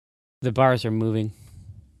The bars are moving.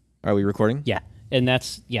 Are we recording? Yeah, and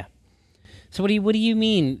that's So what do you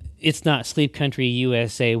mean it's not Sleep Country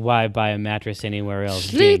USA? Why buy a mattress anywhere else?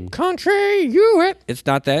 Sleep Ding. Country USA. It's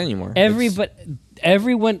not that anymore.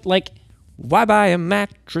 Everyone like why buy a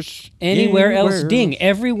mattress anywhere else? Ding.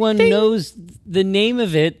 Everyone knows the name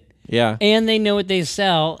of it. Yeah. And they know what they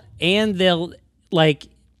sell, and they'll like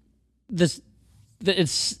this.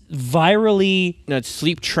 It's virally. No, it's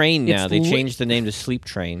Sleep Train now. They changed the name to Sleep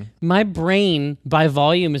Train. My brain, by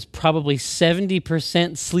volume, is probably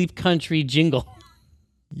 70% Sleep Country jingle.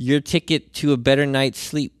 Your ticket to a better night's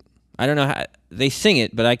sleep. I don't know how they sing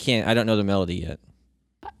it, but I can't. I don't know the melody yet.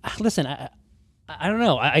 Listen, I don't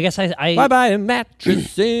know. I guess I bye bye a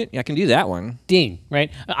mattress. I can do that one. Ding,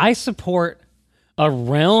 right? I support a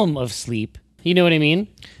realm of sleep. You know what I mean?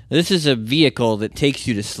 This is a vehicle that takes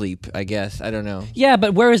you to sleep, I guess. I don't know. Yeah,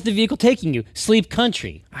 but where is the vehicle taking you? Sleep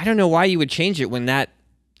Country. I don't know why you would change it when that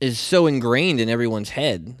is so ingrained in everyone's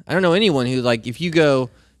head. I don't know anyone who, like, if you go,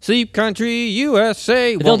 Sleep Country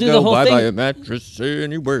USA, they'll do the whole thing. Buy a mattress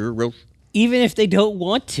anywhere else. Even if they don't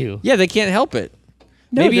want to. Yeah, they can't help it.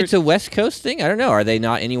 No, maybe it's a West Coast thing? I don't know. Are they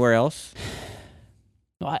not anywhere else?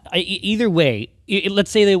 Either way,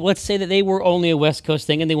 let's say that they were only a West Coast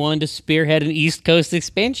thing and they wanted to spearhead an East Coast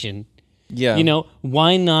expansion. Yeah. You know,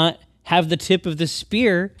 why not have the tip of the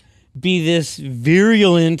spear be this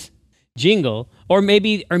virulent jingle? Or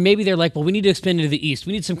maybe they're like, well, we need to expand into the East.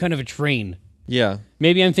 We need some kind of a train. Yeah.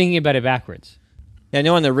 Maybe I'm thinking about it backwards. Yeah, I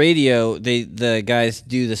know on the radio, the guys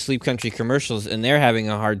do the Sleep Country commercials, and they're having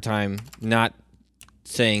a hard time not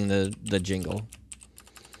saying the jingle.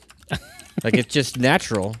 Like, it's just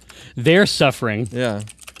natural. They're suffering. Yeah.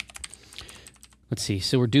 Let's see.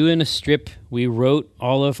 So we're doing a strip. We wrote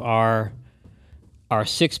all of our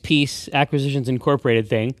 6-piece Acquisitions Incorporated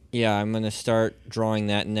thing. Yeah, I'm going to start drawing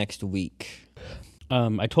that next week.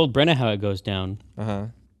 I told Brenna how it goes down. Uh-huh.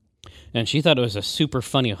 And she thought it was a super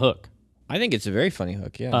funny hook. I think it's a very funny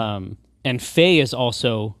hook, yeah. And Faye is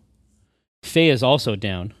also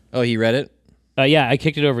down. Oh, he read it? Yeah, I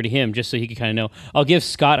kicked it over to him just so he could kind of know. I'll give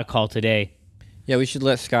Scott a call today. Yeah, we should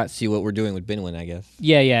let Scott see what we're doing with Binwin, I guess.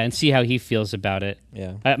 Yeah, and see how he feels about it.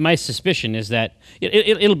 Yeah. My suspicion is that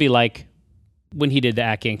it'll be like when he did the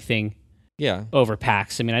Ack Inc. thing. Yeah. Over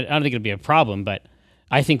PAX. I mean, I don't think it'll be a problem, but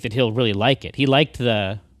I think that he'll really like it. He liked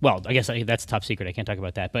I guess that's top secret. I can't talk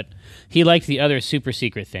about that. But he liked the other super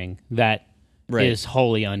secret thing that is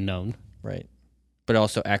wholly unknown. Right. But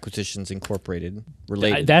also Acquisitions Incorporated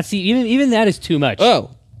related. Even that is too much.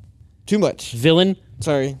 Oh, too much. Villain.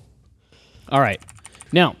 Sorry. All right.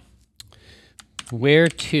 Now, where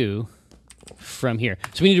to from here?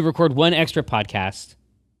 So we need to record one extra podcast.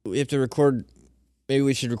 We have to record. Maybe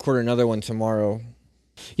we should record another one tomorrow.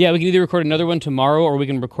 Yeah, we can either record another one tomorrow or we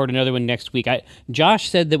can record another one next week. Josh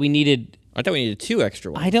said that we needed. I thought we needed 2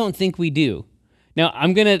 extra ones. I don't think we do. Now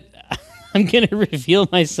I'm gonna reveal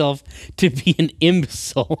myself to be an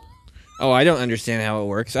imbecile. Oh, I don't understand how it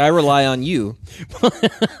works. I rely on you.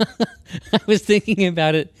 I was thinking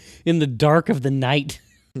about it in the dark of the night.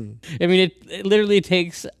 I mean, it literally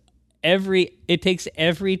takes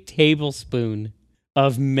every tablespoon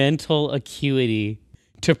of mental acuity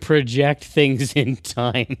to project things in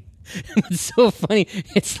time. It's so funny.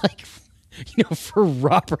 It's like, for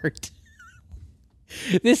Robert,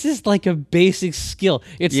 this is like a basic skill.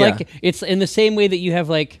 It's like, it's in the same way that you have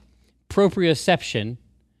like proprioception,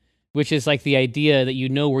 which is like the idea that you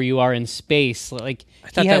know where you are in space. Like, I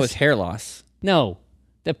thought that was hair loss. No,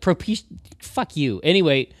 fuck you.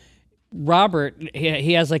 Anyway, Robert,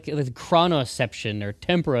 he has like chronoception or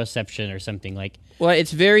temperoception or something like. Well,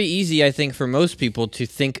 it's very easy, I think, for most people to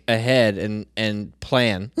think ahead and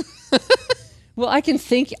plan. Well, I can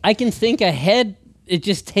think ahead. It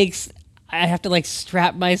just takes. I have to like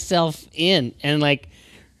strap myself in and like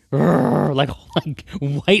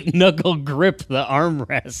white knuckle grip the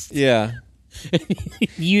armrest. Yeah.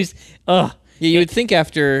 Yeah, you would think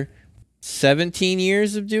after 17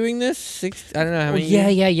 years of doing this, I don't know how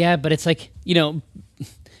many. Yeah. But it's like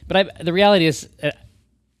but the reality is,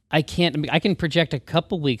 I can project a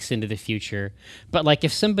couple weeks into the future. But like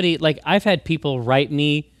if somebody I've had people write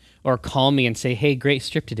me or call me and say, "Hey, great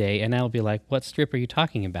strip today," and I'll be like, "What strip are you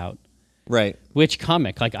talking about?" Right. Which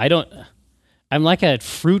comic? Like I'm like a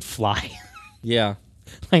fruit fly. Yeah.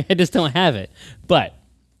 Like I just don't have it. But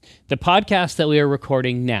the podcast that we are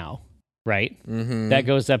recording now, right? Mm-hmm. That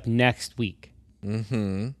goes up next week.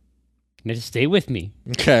 Mm-hmm. Now just stay with me.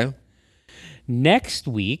 Okay. Next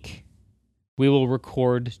week, we will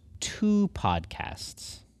record 2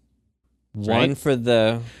 podcasts. One for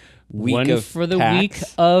the week one of for the PAX, week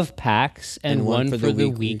of PAX and one for the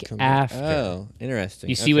we week come back. after. Oh, interesting.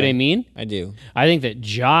 You see what I mean? I do. I think that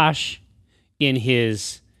Josh, in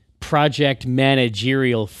his project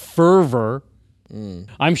managerial fervor,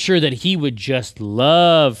 I'm sure that he would just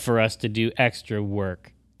love for us to do extra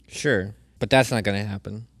work. Sure, but that's not going to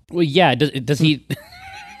happen. Well, yeah, does he...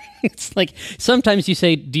 It's like sometimes you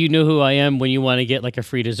say, "Do you know who I am?" when you want to get like a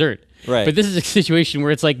free dessert. Right. But this is a situation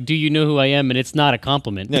where it's like, "Do you know who I am?" and it's not a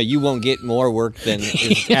compliment. No, you won't get more work than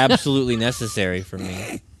is absolutely necessary from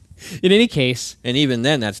me. In any case, And even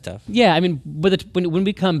then, that's tough. yeah, I mean, but when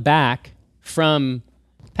we come back from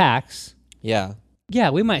PAX, Yeah.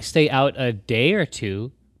 yeah, we might stay out a day or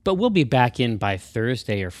two, but we'll be back in by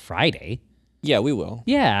Thursday or Friday. Yeah, we will.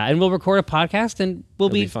 Yeah, and we'll record a podcast and we'll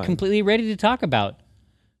It'll be be fine. completely ready to talk about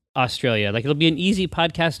Australia. Like, it'll be an easy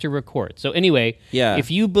podcast to record. So anyway, Yeah.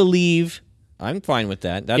 if you believe, I'm fine with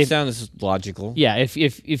that. That sounds logical. yeah, if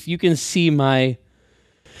you can see my,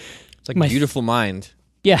 It's like a beautiful mind.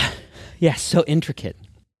 yeah, so intricate.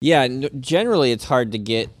 Yeah, generally it's hard to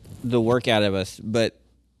get the work out of us, but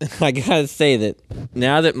I gotta say that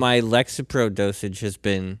now that my Lexapro dosage has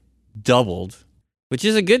been doubled, which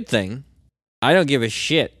is a good thing, I don't give a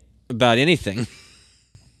shit about anything.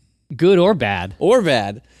 Good or bad. Or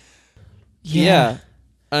bad. Yeah.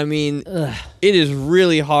 I mean, it is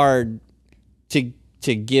really hard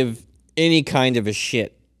to give any kind of a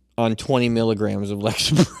shit on 20 milligrams of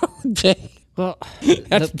Lexapro a day. Well,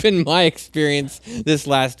 That's been my experience this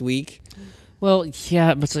last week. well,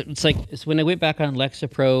 yeah, but it's like when I went back on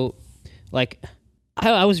Lexapro, like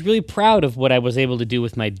I was really proud of what I was able to do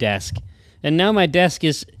with my desk, and now my desk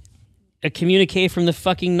is a communique from the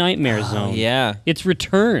fucking nightmare zone. Yeah. It's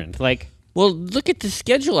returned. Like, Well, look at the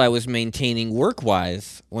schedule I was maintaining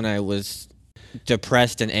work-wise when I was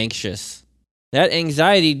depressed and anxious. That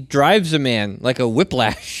anxiety drives a man like a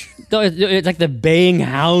whiplash. it's like the baying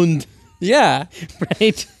hound, Yeah,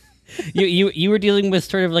 right? You were dealing with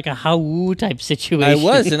sort of like a how type situation. I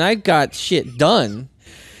was, and I got shit done.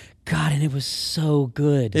 God, and it was so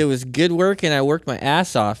good. It was good work, and I worked my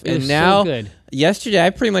ass off. It And was now, so good. yesterday,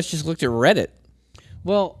 I pretty much just looked at Reddit.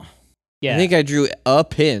 Well, yeah. I think I drew a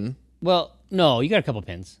pin. Well, no, you got a couple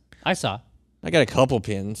pins. I saw. I got a couple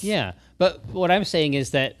pins. Yeah, but what I'm saying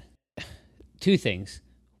is that two things.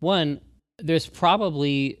 One, there's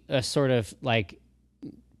probably a sort of like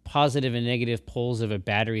positive and negative poles of a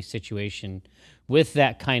battery situation with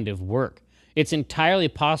that kind of work. It's entirely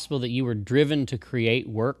possible that you were driven to create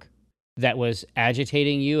work that was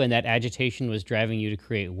agitating you, and that agitation was driving you to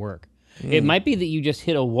create work. It might be that you just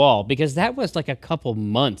hit a wall, because that was like a couple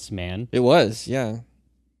months, man. It was, yeah.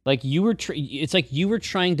 Like you were, it's like you were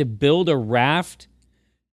trying to build a raft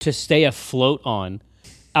to stay afloat on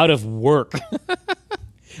out of work.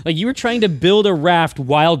 Like you were trying to build a raft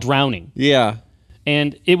while drowning. Yeah.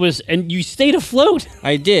 And and you stayed afloat.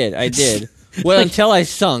 I did. Well, until I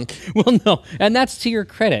sunk. Well, no. And that's to your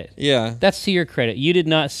credit. Yeah. That's to your credit. You did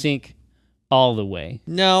not sink all the way.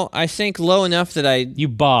 No, I sank low enough that You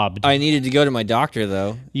bobbed. I needed to go to my doctor,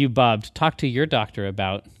 though. You bobbed. Talk to your doctor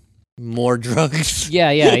about... More drugs.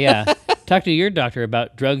 Yeah. Talk to your doctor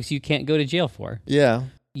about drugs you can't go to jail for. Yeah.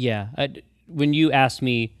 Yeah. When you asked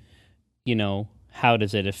me, how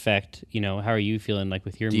does it affect, how are you feeling like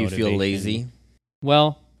with your Do you motivation? feel lazy?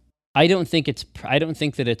 Well, I don't think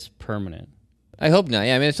that it's permanent. I hope not.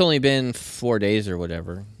 Yeah, I mean, it's only been 4 days or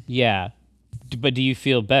whatever. Yeah. But do you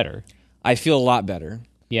feel better? I feel a lot better.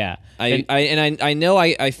 Yeah. I know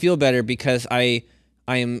I feel better because I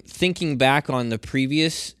am thinking back on the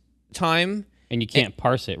previous time, And you can't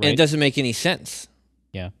parse it, right? and it doesn't make any sense.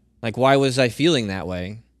 Yeah. Like, why was I feeling that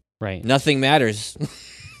way? Right. Nothing matters.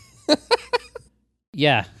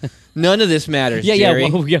 Yeah. None of this matters, Yeah, Jerry. yeah.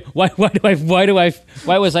 Well, yeah.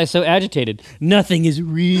 Why was I so agitated? Nothing is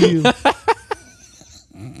real.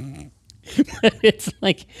 It's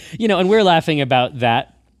like, and we're laughing about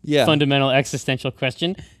that Yeah. fundamental existential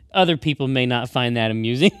question. Other people may not find that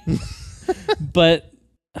amusing. But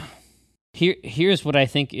here's what I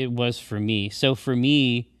think it was for me. So for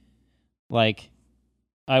me, like,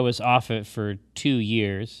 I was off it for 2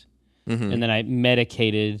 years, Mhm. and then I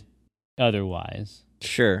medicated otherwise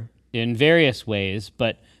Sure. in various ways,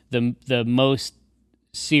 but the most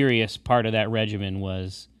serious part of that regimen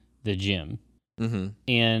was the gym. Mm-hmm.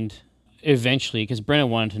 And eventually, because Brenna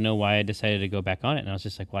wanted to know why I decided to go back on it, and I was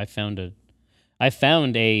just like, well, I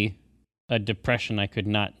found a depression I could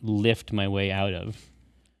not lift my way out of.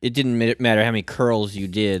 It didn't matter how many curls you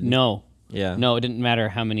did. No, Yeah. no, it didn't matter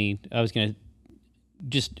how many. I was gonna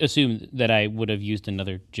just assume that I would have used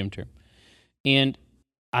another gym term, and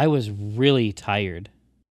I was really tired.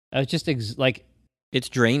 I was just like It's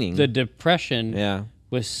draining. The depression Yeah.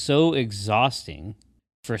 was so exhausting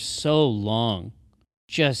for so long.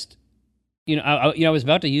 Just, I was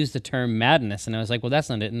about to use the term madness, and I was like, well, that's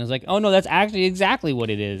not it. And I was like, oh, no, that's actually exactly what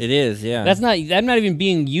it is. It is, yeah. I'm not even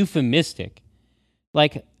being euphemistic.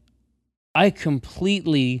 Like, I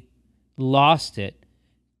completely lost it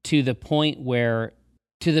to the point where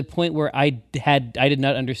I did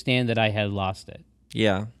not understand that I had lost it.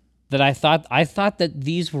 Yeah. That I thought that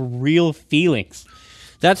these were real feelings.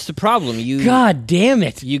 That's the problem. God damn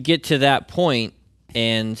it. You get to that point,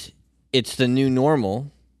 and it's the new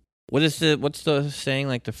normal. What's the saying,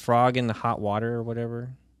 like the frog in the hot water or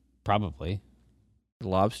whatever? Probably. The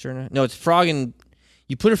lobster in it? No, it's frog in...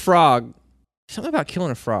 You put a frog... Something about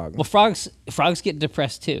killing a frog. Well, frogs get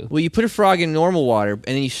depressed too. Well, you put a frog in normal water, and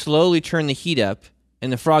then you slowly turn the heat up,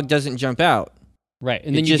 and the frog doesn't jump out. Right.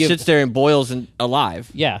 And It then just sits there and boils and alive.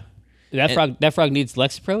 Yeah. That frog needs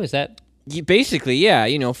Lexapro, is that? Basically,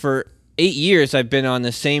 yeah. For 8 years, I've been on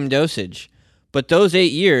the same dosage. But those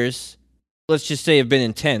 8 years, let's just say, have been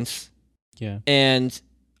intense. Yeah. And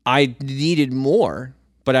I needed more.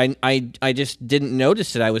 But I just didn't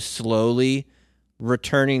notice that I was slowly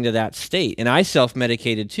returning to that state. And I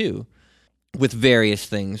self-medicated, too, with various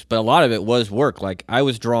things. But a lot of it was work. Like, I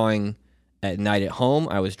was drawing at night at home.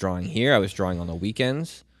 I was drawing here. I was drawing on the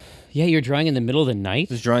weekends. Yeah, you're drawing in the middle of the night?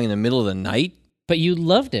 I was drawing in the middle of the night. But you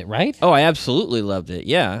loved it, right? Oh, I absolutely loved it,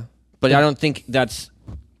 yeah. But I don't think that's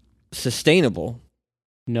sustainable.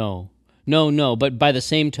 No. But by the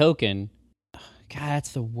same token, God,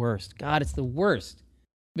 that's the worst. God, it's the worst.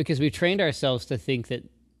 Because we've trained ourselves to think that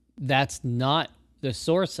that's not the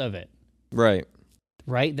source of it. Right.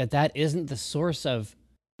 Right? That isn't the source of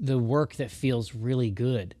the work that feels really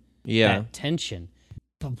good. Yeah. That tension.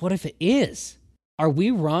 But what if it is? Are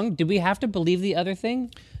we wrong? Did we have to believe the other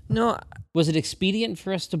thing? No. Was it expedient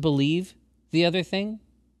for us to believe the other thing?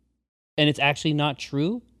 And it's actually not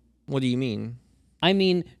true? What do you mean? I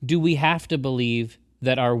mean, do we have to believe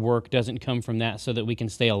that our work doesn't come from that so that we can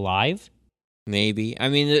stay alive? Maybe. I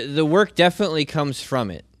mean, the work definitely comes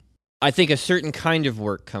from it. I think a certain kind of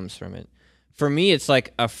work comes from it. For me, it's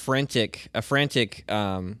like a frantic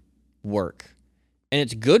work. And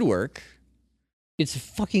it's good work. It's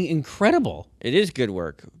fucking incredible. It is good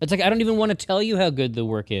work. It's like I don't even want to tell you how good the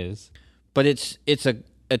work is. But it's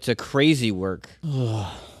a crazy work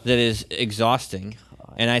that is exhausting.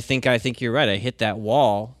 And I think you're right. I hit that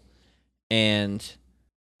wall, and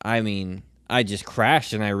I mean, I just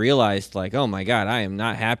crashed, and I realized, like, oh my God, I am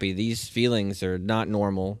not happy. These feelings are not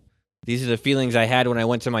normal. These are the feelings I had when I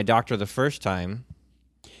went to my doctor the first time.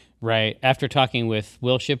 Right. After talking with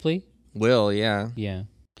Will Shipley? Will, yeah. Yeah.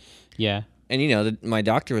 Yeah. And, my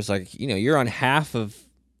doctor was like, you're on half of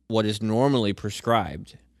what is normally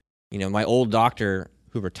prescribed. My old doctor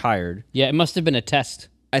who retired. Yeah, it must have been a test.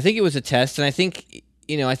 I think it was a test, and I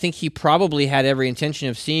think he probably had every intention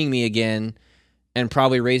of seeing me again and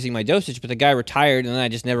probably raising my dosage, but the guy retired, and then I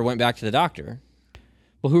just never went back to the doctor.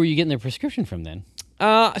 Well, who were you getting their prescription from then?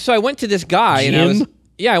 So I went to this guy. Jim?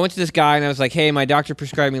 I went to this guy, and I was like, hey, my doctor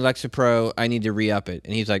prescribed me Lexapro. I need to re-up it.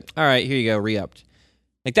 And he's like, all right, here you go, re-upped.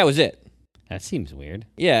 Like, that was it. That seems weird.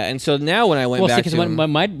 Yeah, and so now when I went back to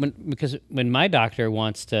him... Because when my doctor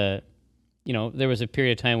wants to, there was a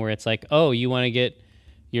period of time where it's like, oh, you want to get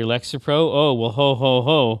your Lexapro? Oh, well,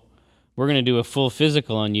 ho. We're going to do a full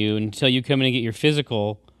physical on you. Until you come in and get your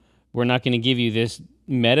physical, we're not going to give you this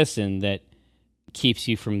medicine that keeps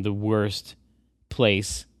you from the worst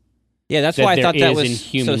place. Yeah, that's why I thought that was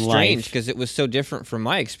so strange, because it was so different from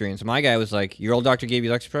my experience. My guy was like, your old doctor gave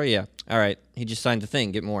you Lexapro? Yeah. All right. He just signed the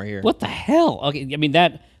thing. Get more here. What the hell? Okay, I mean,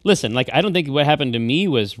 listen, like, I don't think what happened to me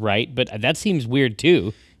was right, but that seems weird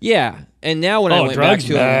too. Yeah. And now when I went back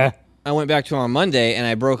to him, I went back to him on Monday, and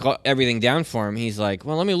I broke everything down for him. He's like,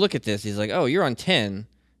 well, let me look at this. He's like, oh, you're on 10.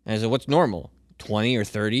 And I said, what's normal? 20 or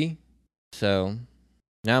 30? So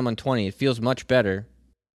now I'm on 20. It feels much better.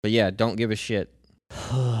 But yeah, don't give a shit.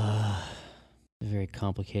 A very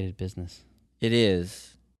complicated business. It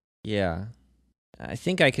is. Yeah. I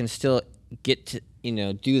think I can still get to,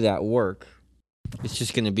 do that work. It's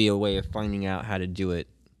just going to be a way of finding out how to do it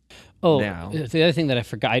now. The other thing that I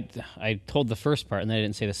forgot, I told the first part, and then I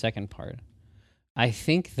didn't say the second part. I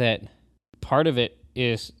think that part of it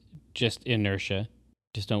is just inertia.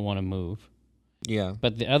 Just don't want to move. Yeah.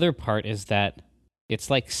 But the other part is that it's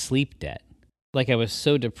like sleep debt. Like, I was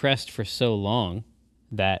so depressed for so long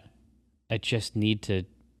that I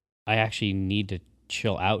actually need to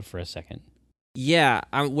chill out for a second. Yeah,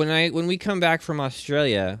 when we come back from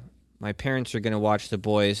Australia, my parents are going to watch the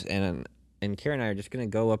boys, and Karen and I are just going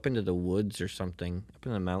to go up into the woods or something, up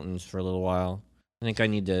in the mountains for a little while. I think I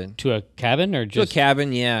need To a cabin or to a just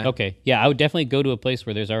cabin. Yeah. Okay. Yeah, I would definitely go to a place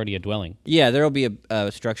where there's already a dwelling. Yeah, there will be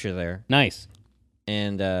a structure there. Nice.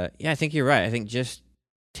 And yeah, I think you're right. I think just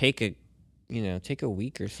take a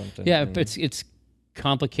week or something. Yeah, but it's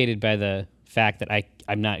complicated by the fact that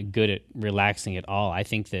I'm not good at relaxing at all. I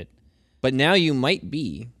think that But now you might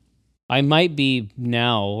be. I might be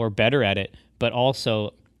now or better at it, but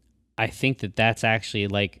also I think that that's actually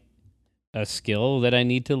like a skill that I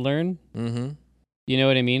need to learn. Mm-hmm. You know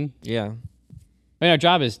what I mean? Yeah. I mean, our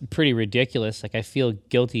job is pretty ridiculous. Like, I feel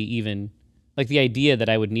guilty even, like, the idea that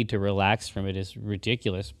I would need to relax from it is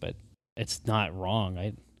ridiculous, but it's not wrong.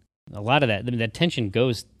 A lot of that tension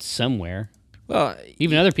goes somewhere. Well,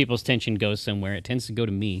 Even other people's tension goes somewhere. It tends to go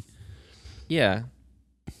to me. yeah.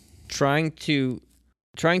 Trying to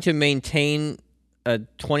maintain a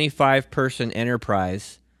 25-person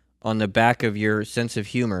enterprise on the back of your sense of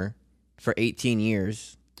humor for 18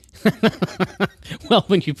 years. Well,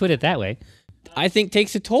 when you put it that way. I think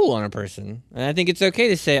takes a toll on a person. And I think it's okay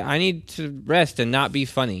to say, I need to rest and not be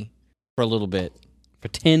funny for a little bit. For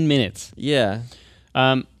 10 minutes. Yeah.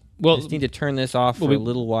 Well, I just need to turn this off for a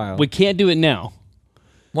little while. We can't do it now.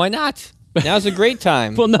 Why not? Now's a great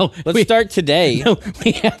time. Well, no. Let's start today. No,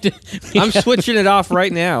 we have to. I'm switching it off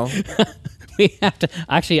right now. We have to.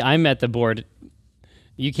 Actually, I'm at the board.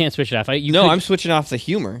 You can't switch it off. I'm switching off the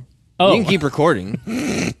humor. Oh. You can keep recording.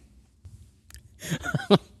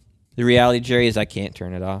 The reality, Jerry, is I can't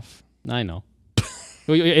turn it off. I know.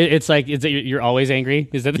 It's like you're always angry.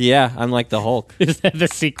 Is that? Yeah, I'm like the Hulk. Is that the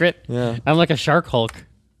secret? Yeah. I'm like a shark Hulk.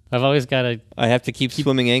 I've always got to I have to keep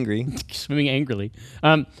swimming angry. swimming angrily.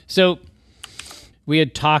 So we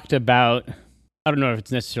had talked about. I don't know if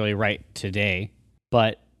it's necessarily right today,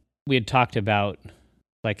 but we had talked about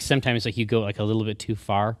like sometimes like you go like a little bit too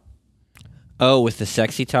far. Oh, with the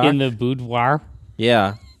sexy talk? In the boudoir.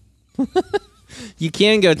 Yeah. You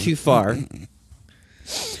can go too far.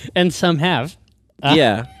 And some have.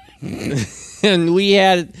 Yeah. And we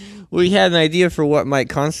had an idea for what might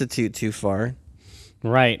constitute too far.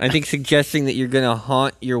 Right. I think suggesting that you're going to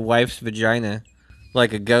haunt your wife's vagina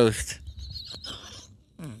like a ghost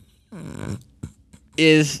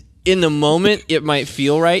is, in the moment, it might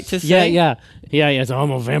feel right to say. Yeah. It's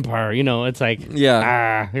I'm a vampire. You know, it's like,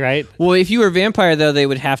 right? Well, if you were a vampire, though, they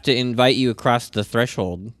would have to invite you across the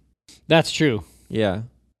threshold. That's true. Yeah.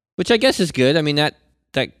 Which I guess is good. I mean, that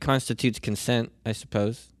constitutes consent, I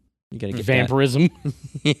suppose. You got to get vampirism.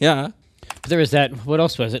 Yeah. But there was that. What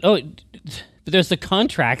else was it? Oh, but there's the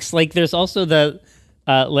contracts. Like, there's also the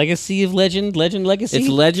Legacy of Legend Legacy? It's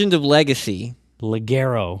Legend of Legacy.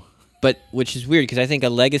 Legero. But, which is weird, because I think a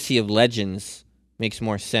Legacy of Legends makes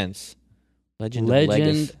more sense. Legend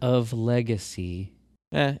of Legacy.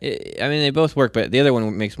 I mean, they both work, but the other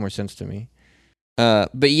one makes more sense to me.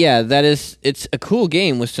 But yeah, it's a cool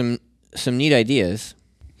game with some neat ideas.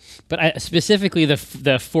 But specifically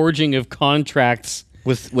the forging of contracts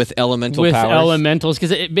with elemental with powers. Elementals,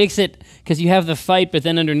 because it makes it, because you have the fight, but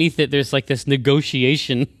then underneath it there's like this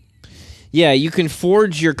negotiation. Yeah, you can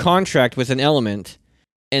forge your contract with an element,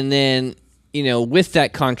 and then with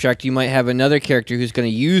that contract you might have another character who's going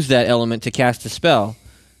to use that element to cast a spell.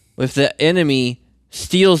 If the enemy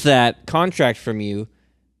steals that contract from you,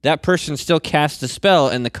 that person still casts the spell,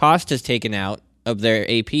 and the cost is taken out of their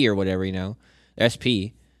AP or whatever,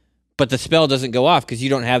 SP. But the spell doesn't go off because you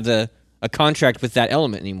don't have a contract with that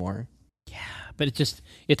element anymore. Yeah, but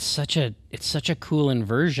it's such a cool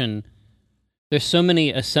inversion. There's so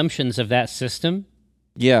many assumptions of that system.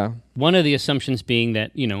 Yeah. One of the assumptions being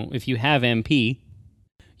that, if you have MP,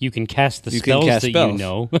 you can cast the spells that you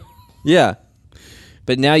know. Yeah.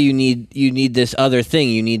 But now you need this other thing.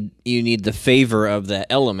 You need the favor of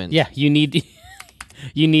the element. Yeah, you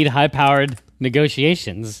need high-powered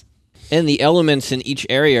negotiations. And the elements in each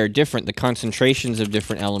area are different. The concentrations of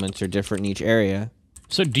different elements are different in each area.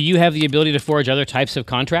 So do you have the ability to forge other types of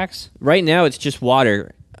contracts? Right now it's just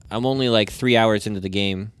water. I'm only like 3 hours into the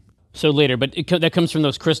game. So later, but that comes from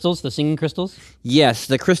those crystals, the singing crystals? Yes,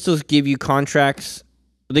 the crystals give you contracts.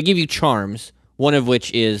 They give you charms, one of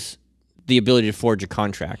which is the ability to forge a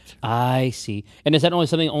contract. I see. And is that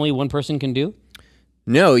something only one person can do?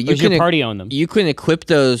 No, you can party own them. You can equip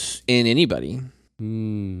those in anybody.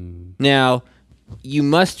 Now, you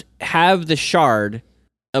must have the shard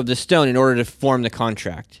of the stone in order to form the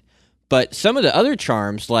contract. But some of the other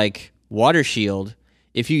charms, like Water Shield,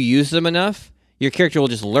 if you use them enough, your character will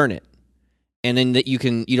just learn it, and then you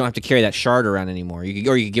don't have to carry that shard around anymore. You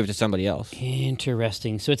can give it to somebody else.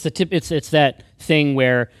 Interesting. So it's the tip. It's that thing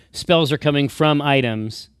where spells are coming from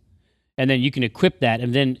items, and then you can equip that,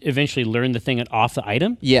 and then eventually learn the thing off the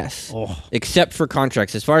item. Yes. Oh. Except for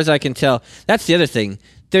contracts. As far as I can tell, that's the other thing.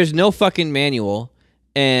 There's no fucking manual,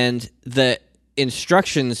 and the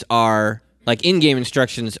instructions are, like, in-game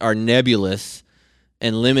instructions are nebulous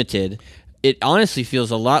and limited. It honestly feels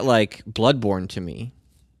a lot like Bloodborne to me.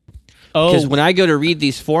 Because when I go to read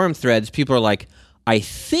these forum threads, people are like, I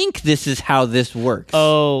think this is how this works.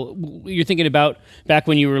 Oh, you're thinking about back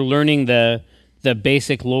when you were learning the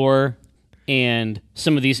basic lore and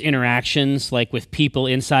some of these interactions, like with people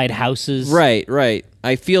inside houses. Right.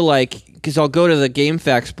 I feel like, because I'll go to the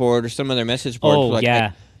GameFAQs board or some other message board. Oh, like,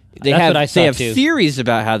 yeah. They That's have what I saw too. theories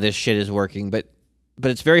about how this shit is working, but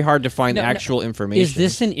it's very hard to find actual information. Is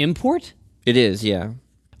this an import? It is, yeah.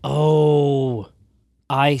 Oh,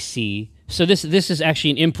 I see. So this is actually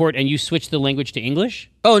an import, and you switched the language to English?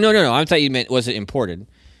 Oh, no. I thought you meant, was it imported?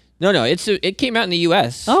 No, it came out in the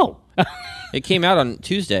U.S. Oh. It came out on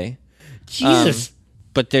Tuesday. Jesus.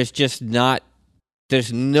 But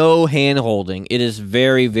there's no hand-holding. It is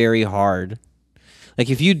very, very hard. Like,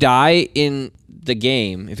 if you die in the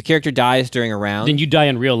game, if a character dies during a round... Then you die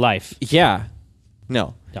in real life. Yeah.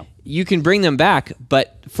 No. You can bring them back,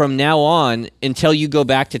 but from now on, until you go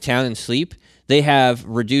back to town and sleep, they have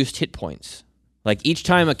reduced hit points. Like, each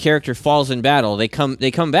time a character falls in battle, they come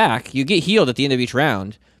back. You get healed at the end of each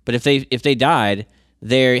round, but if they died,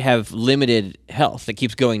 they have limited health that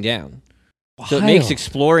keeps going down. So it makes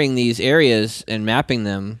exploring these areas and mapping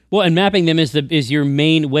them... Well, and mapping them is your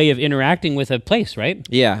main way of interacting with a place, right?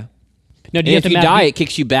 Yeah. Now, If you die, it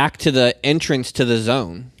kicks you back to the entrance to the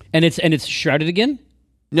zone. And it's shrouded again?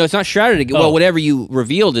 No, it's not shrouded again. Oh. Well, whatever you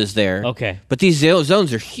revealed is there. Okay. But these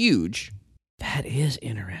zones are huge. That is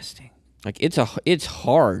interesting. Like, it's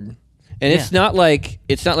hard. And it's not like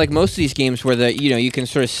most of these games where you can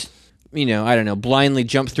sort of, I don't know, blindly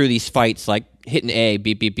jump through these fights, like hitting A,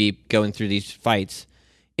 beep, beep, beep, going through these fights.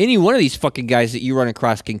 Any one of these fucking guys that you run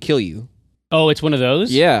across can kill you. Oh, it's one of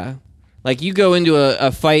those? Yeah. Like, you go into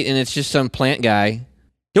a fight and it's just some plant guy.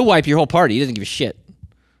 He'll wipe your whole party. He doesn't give a shit.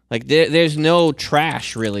 Like, there's no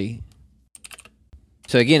trash, really.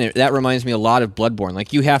 So, again, that reminds me a lot of Bloodborne.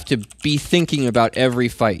 Like, you have to be thinking about every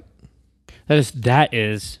fight. That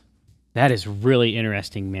is really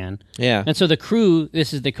interesting, man. Yeah. And so the crew,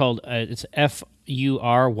 they called, it's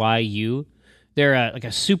FURYU. They're like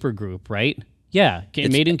a super group, right? Yeah.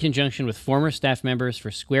 Made in conjunction with former staff members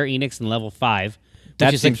for Square Enix and Level 5.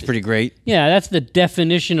 That seems pretty great. Yeah, that's the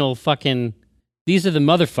definitional fucking, these are the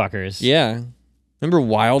motherfuckers. Yeah. Remember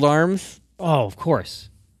Wild Arms? Oh, of course.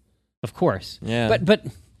 Of course. Yeah. But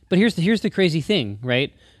here's the crazy thing,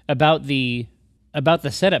 right? About the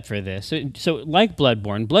setup for this. So like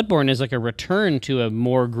Bloodborne is like a return to a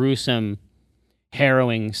more gruesome,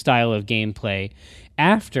 harrowing style of gameplay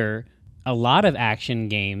after a lot of action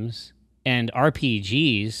games and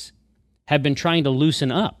RPGs have been trying to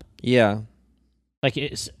loosen up. Yeah. Like,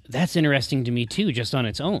 that's interesting to me too, just on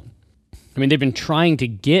its own. I mean, they've been trying to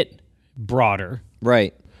get broader.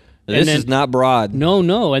 Right. This is not broad.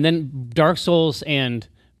 No. And then Dark Souls and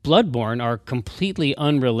Bloodborne are completely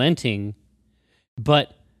unrelenting,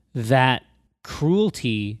 but that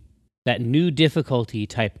cruelty, that new difficulty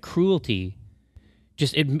type cruelty,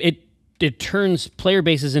 just it turns player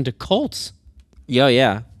bases into cults.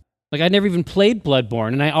 Yeah. Like, I never even played Bloodborne,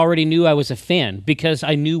 and I already knew I was a fan because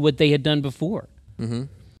I knew what they had done before. Mm-hmm.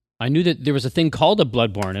 I knew that there was a thing called a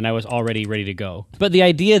Bloodborne, and I was already ready to go. But the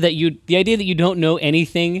idea that you don't know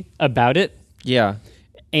anything about it, yeah,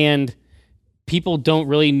 and people don't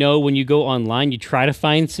really know when you go online, you try to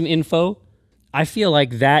find some info. I feel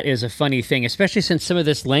like that is a funny thing, especially since some of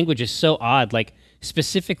this language is so odd, like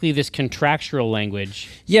specifically this contractual language.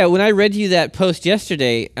 Yeah, when I read you that post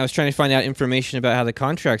yesterday, I was trying to find out information about how the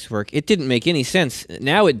contracts work. It didn't make any sense.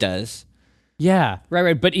 Now it does. Yeah,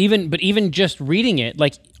 right. But even just reading it,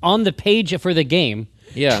 like on the page for the game,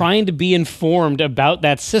 trying to be informed about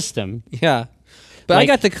that system. Yeah. But I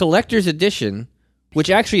got the collector's edition,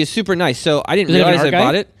 which actually is super nice. So I didn't realize I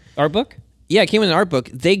bought it. Art book? Yeah, it came with an art book.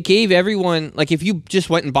 They gave everyone, like, if you just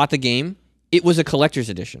went and bought the game, it was a collector's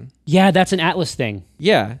edition. Yeah, that's an Atlas thing.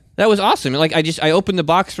 Yeah, that was awesome. Like, I opened the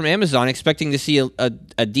box from Amazon expecting to see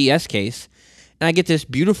a DS case, and I get this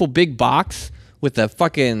beautiful big box with a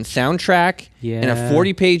fucking soundtrack and a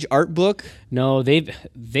 40-page art book. No,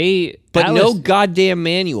 but no goddamn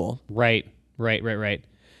manual. Right.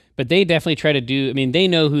 But they definitely try to do, I mean, they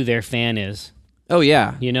know who their fan is. Oh,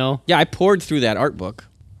 yeah. You know? Yeah, I poured through that art book.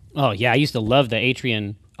 Oh, yeah, I used to love the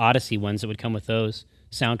Atrian Odyssey ones that would come with those.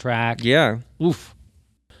 Soundtrack. Yeah. Oof.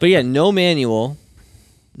 But yeah, no manual,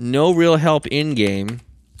 no real help in-game.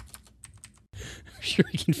 I'm sure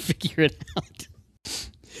we can figure it out.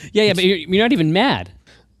 Yeah, but you're not even mad.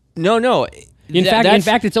 No. In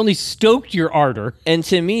fact, it's only stoked your ardor. And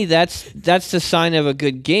to me, that's the sign of a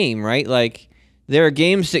good game, right? Like, there are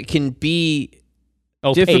games that can be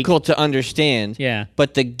Opaque. difficult to understand. Yeah.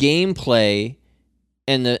 But the gameplay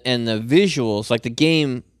and the visuals, like the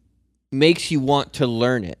game, makes you want to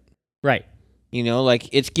learn it. Right. You know, like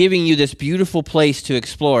it's giving you this beautiful place to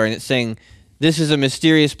explore, and it's saying this is a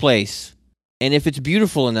mysterious place. And if it's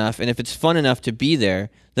beautiful enough, and if it's fun enough to be there,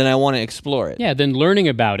 then I want to explore it. Yeah. Then learning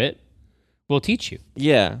about it will teach you.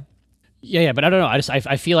 Yeah. Yeah. But I don't know.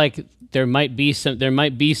 I feel like there might be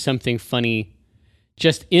something funny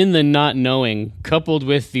just in the not knowing, coupled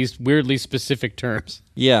with these weirdly specific terms.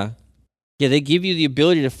 Yeah. Yeah, they give you the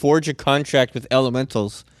ability to forge a contract with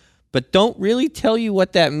elementals, but don't really tell you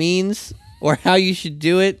what that means or how you should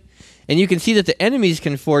do it. And you can see that the enemies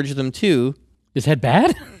can forge them too. Is that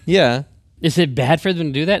bad? Yeah. Is it bad for them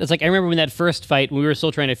to do that? It's like, I remember when that first fight, when we were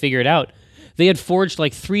still trying to figure it out, they had forged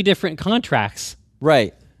like 3 different contracts.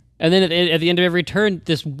 Right. And then at the end of every turn,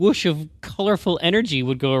 this whoosh of colorful energy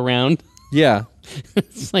would go around. Yeah.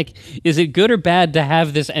 It's like, is it good or bad to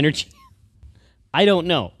have this energy? I don't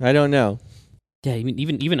know. Yeah, I mean,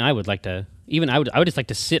 even I would like to. I would just like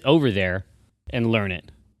to sit over there and learn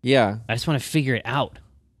it. Yeah. I just want to figure it out.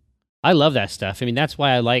 I love that stuff. I mean, that's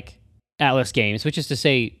why I like Atlas games, which is to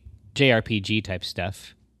say, JRPG type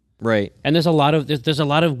stuff. Right. And there's a lot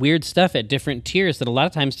of weird stuff at different tiers that a lot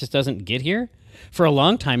of times just doesn't get here. For a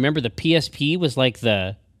long time, remember the PSP was like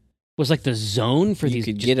the zone for You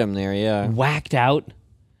could get them there, yeah. whacked out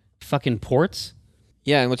fucking ports.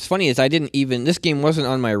 Yeah, and what's funny is this game wasn't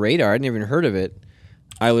on my radar. I hadn't even heard of it.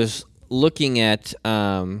 I was looking at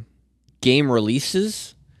game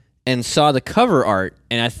releases and saw the cover art,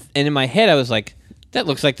 and in my head I was like, that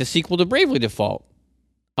looks like the sequel to Bravely Default.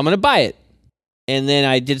 I'm going to buy it. And then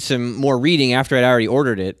I did some more reading after I'd already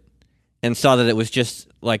ordered it and saw that it was just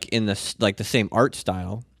like in the same art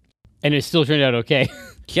style. And it still turned out okay.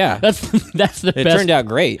 Yeah. That's the best. It turned out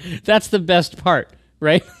great. That's the best part,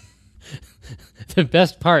 right? The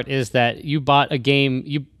best part is that you bought a game,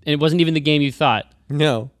 and it wasn't even the game you thought.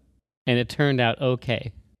 No. And it turned out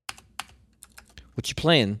okay. What you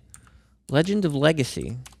playing? Legend of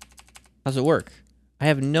Legacy. How's it work? I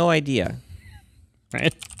have no idea.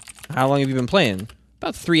 Right? How long have you been playing?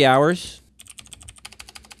 About 3 hours.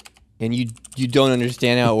 And you don't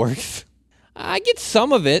understand how it works? I get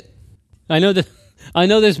some of it. I know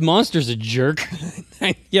this monster's a jerk.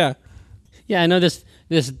 Yeah. Yeah, I know this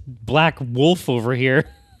black wolf over here.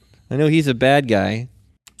 I know he's a bad guy.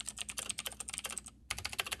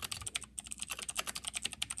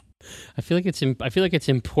 I feel like it's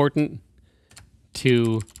important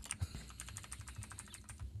to.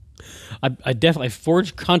 I definitely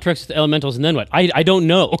forged contracts with the elementals, and then what? I don't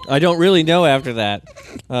know. I don't really know after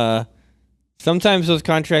that. Sometimes those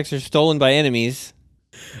contracts are stolen by enemies.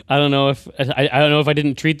 I don't know if I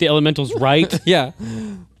didn't treat the elementals right. Yeah,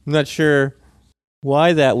 I'm not sure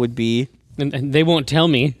why that would be. And they won't tell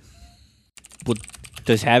me. Well,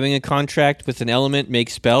 does having a contract with an element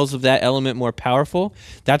make spells of that element more powerful?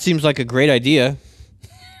 That seems like a great idea.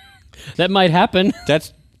 That might happen.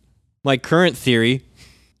 That's my current theory.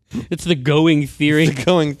 It's the going theory. It's the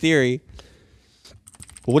going theory.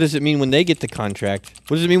 But what does it mean when they get the contract?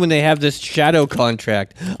 What does it mean when they have this shadow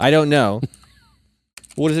contract? I don't know.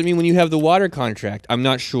 What does it mean when you have the water contract? I'm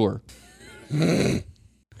not sure.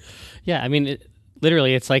 Yeah, I mean,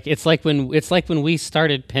 literally, it's like when we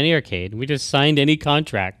started Penny Arcade. We just signed any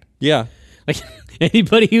contract. Yeah. Like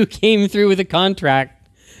anybody who came through with a contract,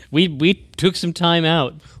 we took some time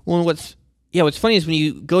out. Well, what's funny is when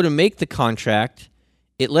you go to make the contract,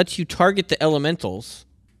 it lets you target the elementals,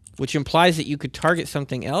 which implies that you could target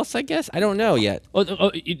something else, I guess? I don't know yet.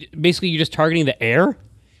 Basically, you're just targeting the air?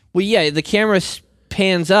 Well, yeah, the camera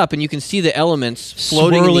pans up, and you can see the elements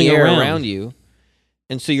floating in the air around you.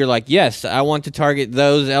 And so you're like, yes, I want to target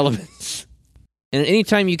those elements. And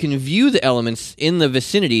anytime you can view the elements in the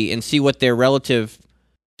vicinity and see what their relative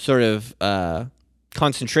sort of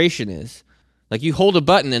concentration is, like you hold a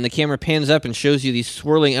button and the camera pans up and shows you these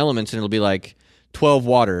swirling elements, and it'll be like 12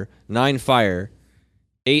 water, 9 fire,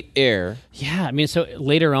 8 air. Yeah, I mean, so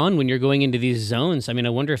later on when you're going into these zones, I mean, I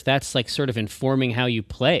wonder if that's like sort of informing how you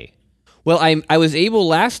play. Well, I was able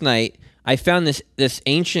last night, I found this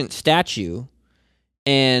ancient statue,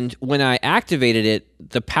 and when I activated it,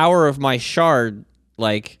 the power of my shard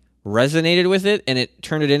like resonated with it, and it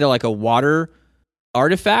turned it into like a water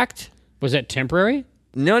artifact. Was that temporary?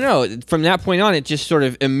 No. From that point on, it just sort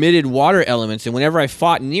of emitted water elements, and whenever I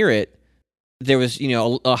fought near it, there was,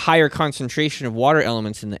 a higher concentration of water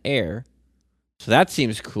elements in the air. So that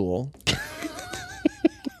seems cool.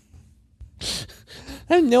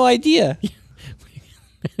 I have no idea.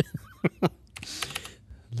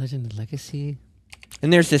 Legend Legacy.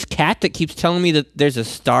 And there's this cat that keeps telling me that there's a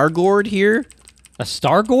star gourd here. A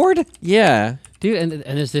star gourd? Yeah. Dude, and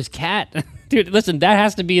there's this cat. Dude, listen, that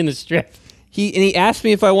has to be in the strip. He asked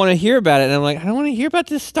me if I want to hear about it, and I'm like, I don't want to hear about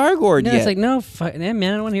this star gourd No, yet. it's like, no,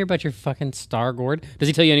 man, I don't want to hear about your fucking star gourd. Does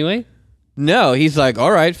he tell you anyway? No, he's like,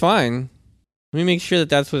 all right, fine. Let me make sure that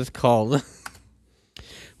that's what it's called.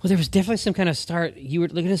 Well, there was definitely some kind of star. You were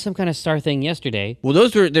looking at some kind of star thing yesterday. Well,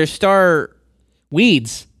 they're star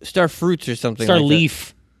Weeds. star fruits or something Star like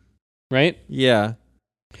leaf. Right? that. Yeah.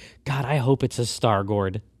 God, I hope it's a star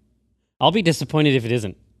gourd. I'll be disappointed if it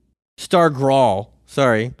isn't. Star grawl.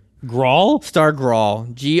 Sorry. Grawl? Star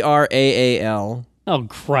grawl. Graal. Oh,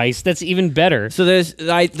 Christ. That's even better. So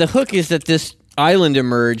the hook is that this island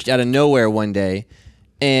emerged out of nowhere one day,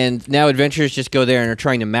 and now adventurers just go there and are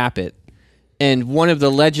trying to map it. And one of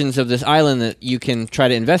the legends of this island that you can try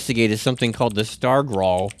to investigate is something called the Star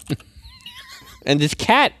Grawl. And this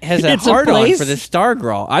cat has a It's a hard on place? for the Star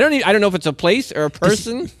Grawl. I don't know if it's a place or a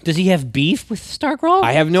person. Does he have beef with Star Grawl?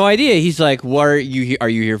 I have no idea. He's like, "What are you? Are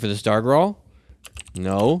you here for the Star Grawl?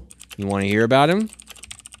 No. You want to hear about him?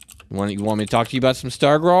 You want me to talk to you about some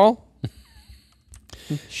Star Grawl?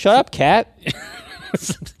 Shut up, cat."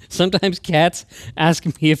 Sometimes cats ask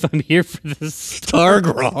me if I'm here for the Star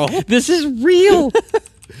Grawl. This is real.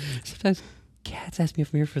 Sometimes cats ask me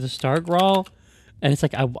if I'm here for the Star Grawl, and it's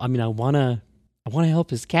like I want to help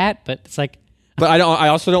his cat, but it's like, But I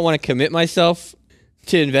also don't want to commit myself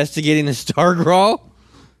to investigating the Star Grawl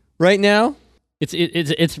right now.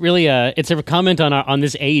 it's really a comment on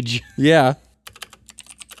this age. Yeah.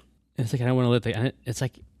 And it's like I don't want to let it's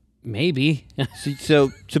like maybe.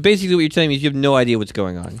 So basically, what you're telling me is you have no idea what's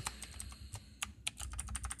going on.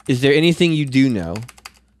 Is there anything you do know?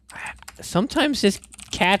 Sometimes this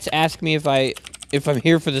cats ask me if I'm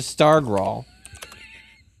here for the Star Grawl.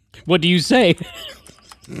 What do you say?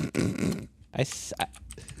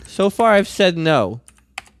 So far, I've said no.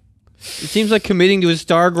 It seems like committing to a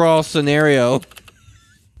Star Grawl scenario.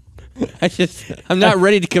 I'm not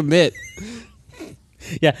ready to commit.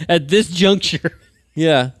 Yeah, at this juncture.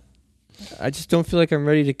 Yeah. I just don't feel like I'm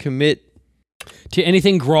ready to commit To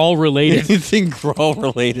anything Grawl related. anything Grawl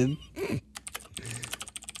related.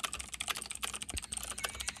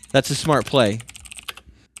 That's a smart play.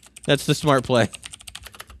 That's the smart play.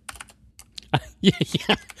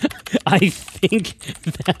 Yeah. I think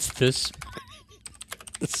that's the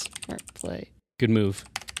smart play. Good move.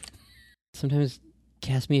 Sometimes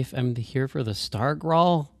cast me if I'm here for the Star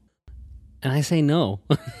Grawl, and I say no.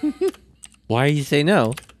 Why do you say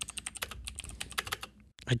no?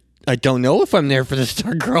 I don't know if I'm there for the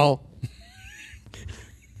Star Grawl.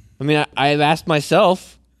 I mean, I've asked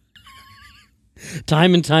myself.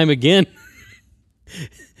 Time and time again.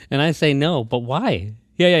 And I say no, but why?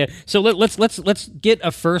 Yeah. So let's get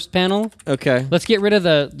a first panel. Okay. Let's get rid of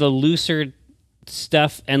the looser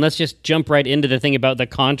stuff, and let's just jump right into the thing about the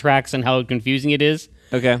contracts and how confusing it is.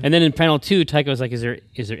 Okay. And then in panel 2, Tycho's like, is there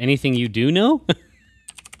anything you do know? And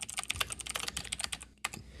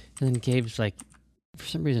then Gabe's like, for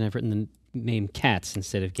some reason I've written the name Cats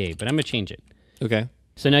instead of Gabe, but I'm going to change it. Okay.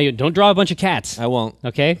 So now you don't draw a bunch of cats. I won't.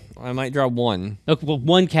 Okay? I might draw one. Okay, well,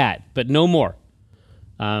 one cat, but no more.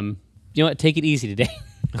 You know what? Take it easy today.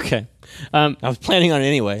 Okay. I was planning on it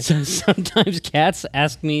anyway. So sometimes cats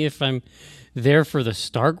ask me if I'm there for the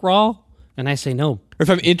Star Grawl, and I say no. Or if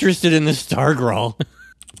I'm interested in the Star Grawl.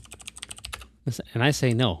 And I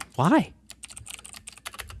say no. Why?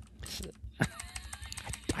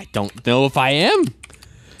 I don't know if I am.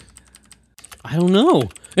 I don't know.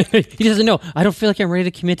 He doesn't know. I don't feel like I'm ready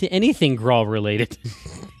to commit to anything Grawl related.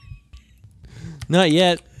 Not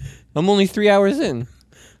yet. I'm only 3 hours in.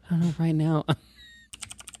 I don't know right now.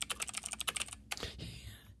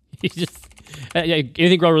 You just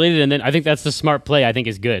anything Grawl related, and then I think that's the smart play. I think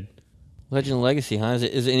is good. Legend Legacy, huh?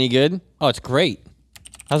 Is it any good? Oh, it's great.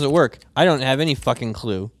 How's it work? I don't have any fucking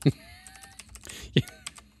clue.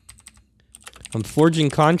 I'm forging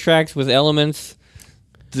contracts with elements.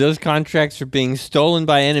 Those contracts are being stolen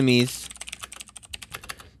by enemies,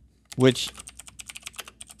 which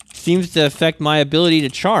seems to affect my ability to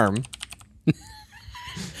charm.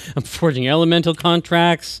 I'm forging elemental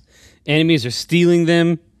contracts. Enemies are stealing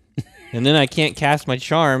them. And then I can't cast my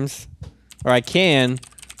charms. Or I can,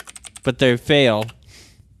 but they fail.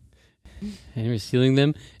 Enemies stealing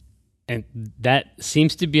them. And that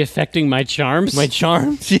seems to be affecting my charms. My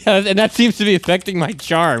charms? Yeah, and that seems to be affecting my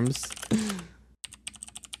charms.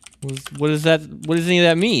 What does any of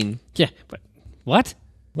that mean? Yeah, but what?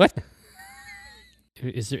 What?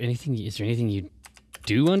 Is there anything you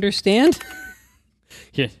do understand?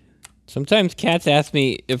 Yeah. Sometimes cats ask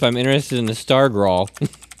me if I'm interested in the star grawl.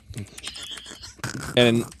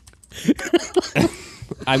 And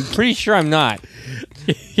I'm pretty sure I'm not.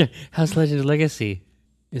 Yeah. How's Legend of Legacy?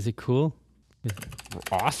 Is it cool?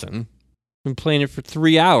 Awesome. Been playing it for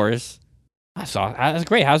 3 hours. That's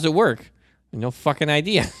great. How's it work? No fucking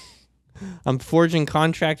idea. I'm forging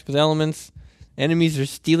contracts with elements. Enemies are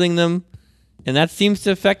stealing them. And that seems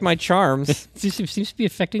to affect my charms. Seems to be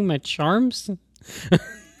affecting my charms.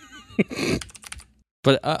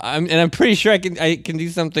 But I'm pretty sure I can do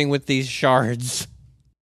something with these shards.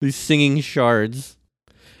 These singing shards.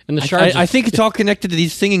 And the shards. I think it's all connected to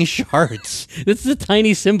these singing shards. This is the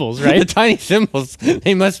tiny symbols, right? The tiny symbols.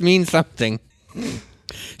 They must mean something.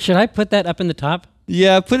 Should I put that up in the top?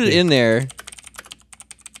 Yeah, put it in there.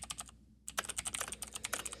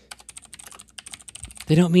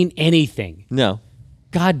 They don't mean anything. No.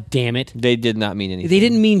 God damn it. They did not mean anything. They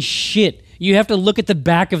didn't mean shit. You have to look at the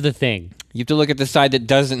back of the thing. You have to look at the side that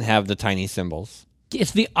doesn't have the tiny symbols.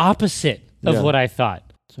 It's the opposite of what I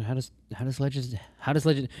thought. So how does Legend?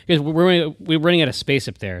 Because we're running out of space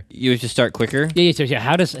up there. You have to start quicker. Yeah.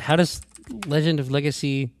 How does Legend of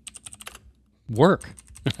Legacy work?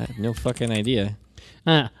 I have no fucking idea.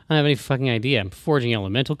 I don't have any fucking idea. I'm forging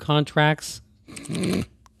elemental contracts.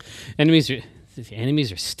 Enemies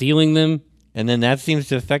are stealing them. And then that seems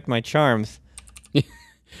to affect my charms.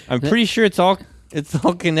 I'm pretty sure it's all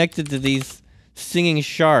connected to these singing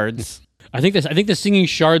shards. I think the singing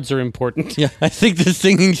shards are important. Yeah, I think the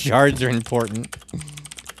singing shards are important.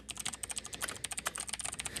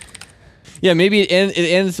 Yeah, maybe it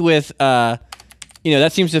ends with that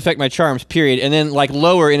seems to affect my charms, period. And then like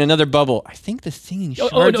lower in another bubble, I think the singing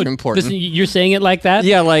shards are important. You're saying it like that?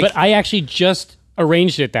 Yeah, like. But I actually just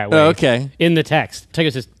arranged it that way. Oh, okay. In the text. Tycho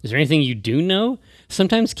says, is there anything you do know?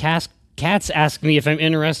 Sometimes cats ask me if I'm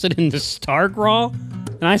interested in the star grawl,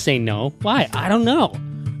 and I say no. Why? I don't know.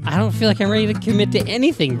 I don't feel like I'm ready to commit to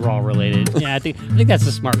anything Grawl related. Yeah, I think that's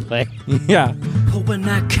a smart play. Yeah. But when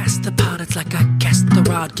I cast the pot, it's like I cast the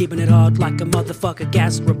rod, keeping it hard like a motherfucker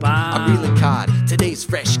gas robot. I'm reeling cod, today's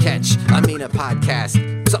fresh catch. I mean a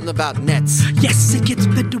podcast, something about nets. Yes, it gets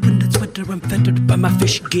better when it's winter. I'm fettered by my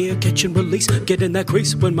fish gear, catch and release, get in that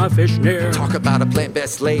crease when my fish near. Talk about a plant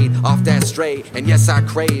best laid off that stray, and yes, I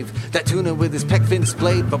crave that tuna with his peck fin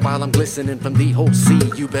splayed. But while I'm glistening from the whole sea,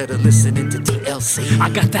 you better listen into TLC. I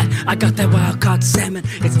got that wild caught salmon.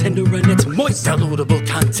 It's tender and it's moist. Downloadable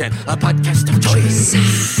content, a podcast of choice.